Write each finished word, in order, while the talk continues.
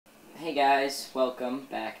Hey guys, welcome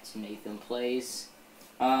back to Nathan Plays.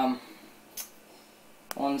 One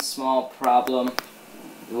small problem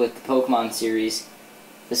with the Pokemon series.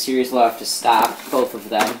 The series will have to stop, both of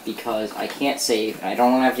them, because I can't save, and I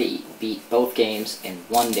don't want to have to beat both games in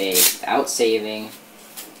one day without saving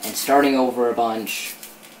and starting over a bunch.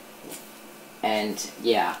 And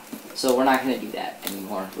yeah, so we're not going to do that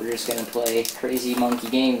anymore. We're just going to play Crazy Monkey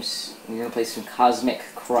Games. We're going to play some Cosmic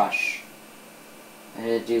Crush. I'm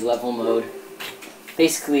going to do level mode.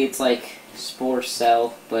 Basically, it's like Spore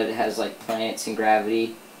Cell, but it has like planets and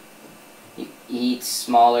gravity. You eat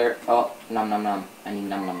smaller... Oh, nom nom nom. I need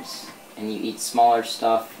num nums. And you eat smaller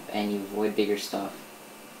stuff, and you avoid bigger stuff.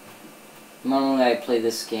 Normally, I play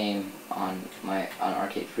this game on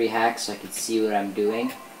Arcade Free Hack, so I can see what I'm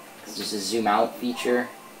doing. Because there's a zoom out feature.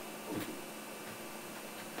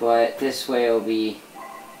 But this way it'll be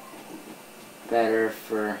better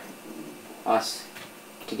for us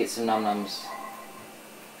to get some num nums.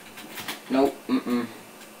 Nope, Num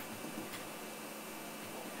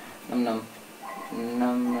num.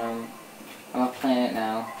 Num num. I'm a planet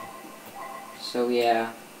now. So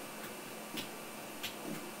yeah.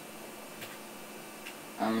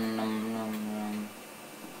 Num num num.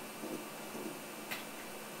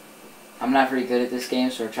 I'm not very good at this game,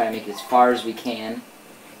 so we're trying to make it as far as we can.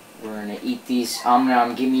 We're gonna eat these.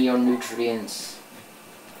 Nom, give me your nutrients.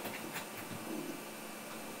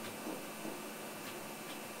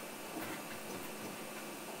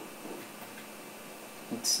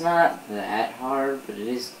 It's not that hard, but it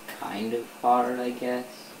is kind of hard, I guess.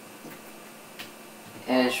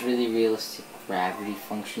 It has really realistic gravity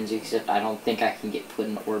functions, except I don't think I can get put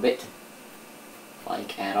in orbit.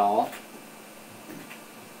 Like, at all.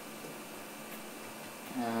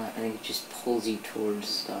 I think it just pulls you towards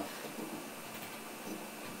stuff.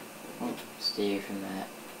 Oh, stay away from that.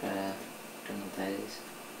 Don't know what that is.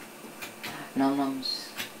 Num nums.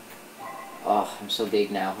 Oh, I'm so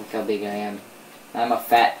big now. Look how big I am. I'm a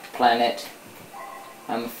fat planet.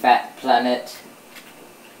 I'm a fat planet.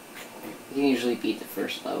 You can usually beat the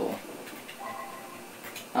first level.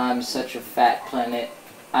 I'm such a fat planet.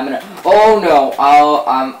 I'm gonna. Oh no!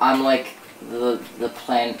 I'm like the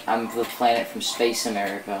planet. I'm the planet from Space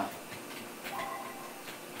America.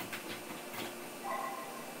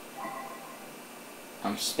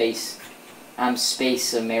 I'm Space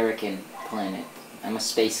American planet. I'm a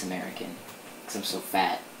Space American. 'Cause I'm so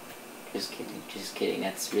fat. Just kidding, just kidding.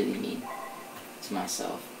 That's really mean to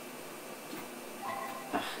myself.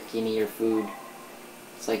 Ugh, give me your food.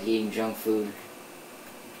 It's like eating junk food.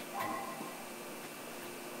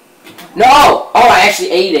 No! Oh, I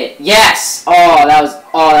actually ate it. Yes! Oh, that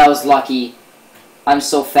was lucky. I'm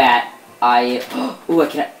so fat. Ooh, I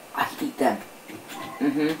can eat them.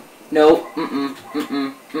 No.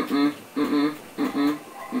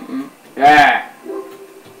 Yeah.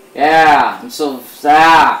 Yeah, I'm so...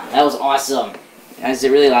 that was awesome. Is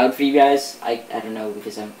it really loud for you guys? I don't know,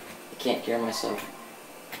 because I can't hear myself.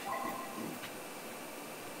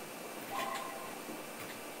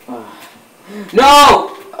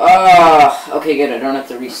 No! Okay, good. I don't have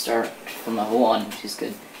to restart from level 1, which is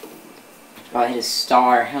good. Oh, I hit a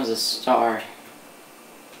star. That was a star.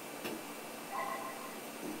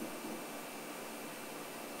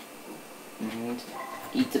 And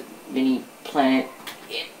eat the mini planet.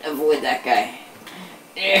 Avoid that guy.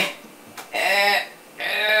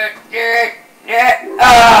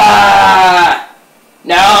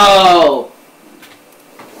 No!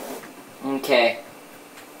 Okay.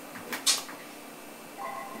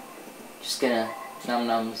 Just gonna num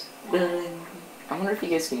nums. I wonder if you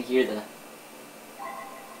guys can hear the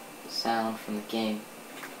sound from the game.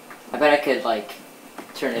 I bet I could, like,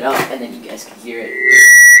 turn it up and then you guys can hear it.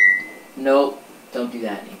 Nope. Don't do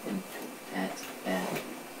that, Nathan. That's bad.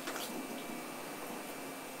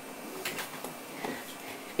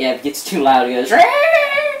 Yeah, if it gets too loud, it goes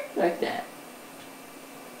like that.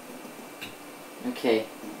 Okay.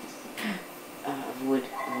 Avoid.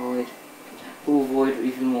 Ooh, avoid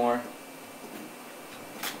even more.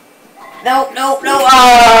 No!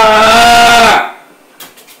 Ah!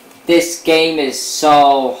 This game is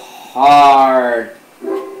so hard.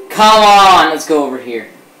 Come on! Let's go over here.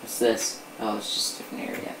 What's this? Oh, it's just a different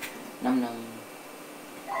area. Num num.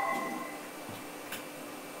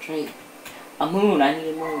 Try a moon. I need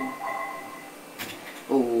a moon.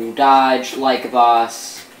 Oh, dodge like a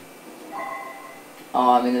boss.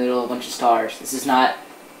 Oh, I'm in the middle of a bunch of stars. This is not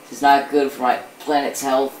good for my planet's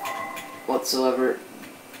health whatsoever.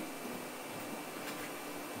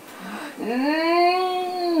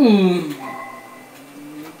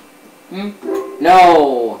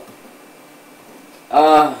 No.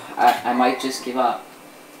 I might just give up.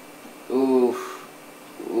 Ooh.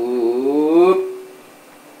 Ooh.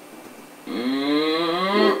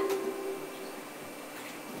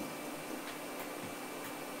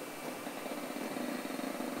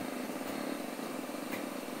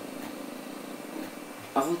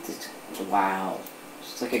 Oh, this, wow.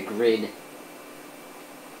 It's like a grid.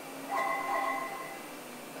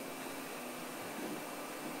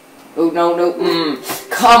 Oh, no, no.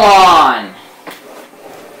 Come on!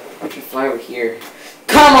 I can fly over here.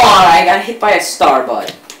 Come on! I got hit by a star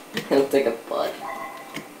bud. It looked like a bud.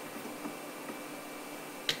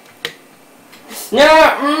 No!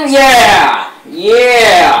 Yeah!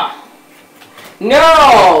 Yeah!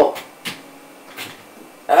 No!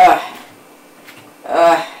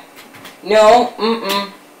 No!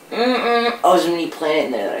 Oh, there's a mini planet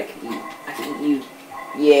in there that I can eat. I can eat you.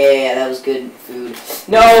 Yeah, that was good food.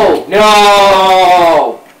 No!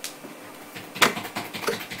 No!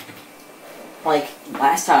 Like,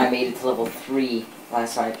 last time I made it to level 3,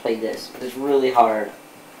 last time I played this. It was really hard.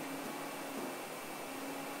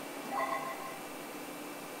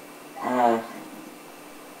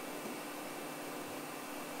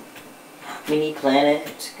 Mini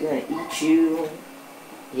planet, gonna eat you.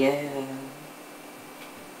 Yeah.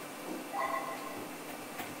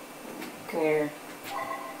 Come here.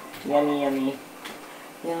 Yummy, yummy.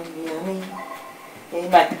 Yummy, yummy. Hey,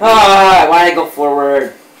 my. Ah! Why did I go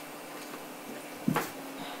forward?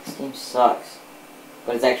 This game sucks.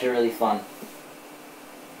 But it's actually really fun.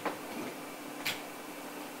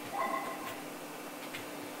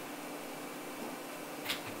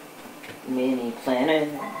 Mini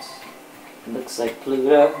planets. Looks like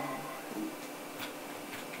Pluto.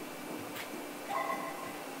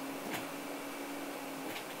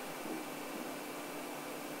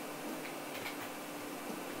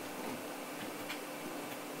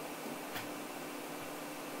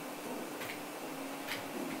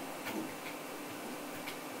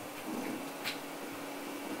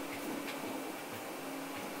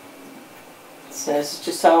 So this is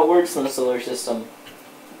just how it works in the solar system.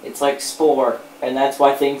 It's like Spore, and that's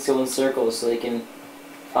why things go in circles, so they can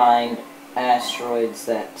find asteroids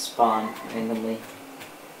that spawn randomly.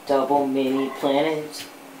 Double mini planet.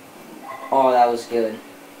 Oh, that was good.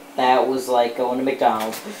 That was like going to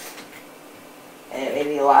McDonald's. And it made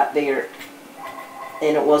me a lot bigger.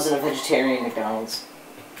 And it wasn't a vegetarian McDonald's.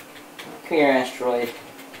 Come here, asteroid.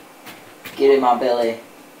 Get in my belly.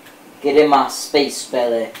 Get in my space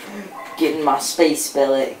belly. Get in my space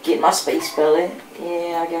belly. Get in my space belly.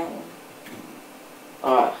 Yeah, I got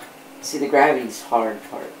one. See, the gravity's hard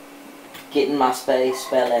part. Get in my space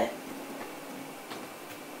belly.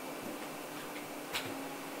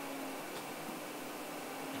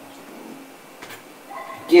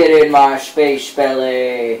 Get in my space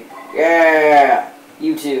belly. Yeah.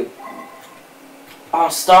 You too. I'm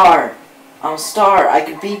a star. I'm a star. I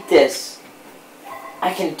can beat this.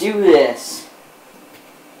 I can do this.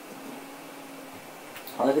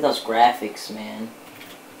 Oh, look at those graphics, man.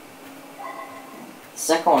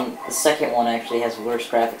 The second one actually has worse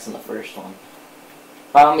graphics than the first one.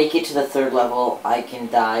 If I don't make it to the 3rd level, I can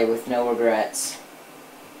die with no regrets.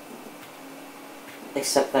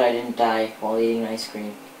 Except that I didn't die while eating ice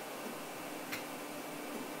cream.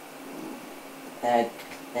 And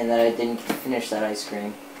that I didn't finish that ice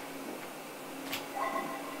cream.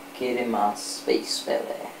 Get in my space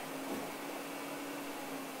belly.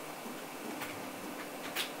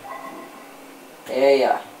 There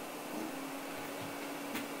ya.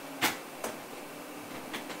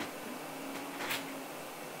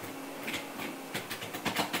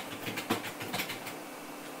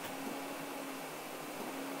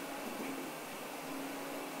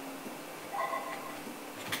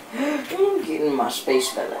 Get in my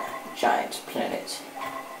space belly. Giant planet.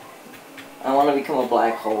 I want to become a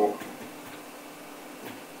black hole.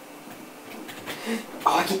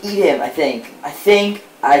 Oh, I can eat him, I think. I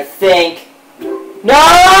think.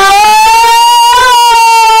 No!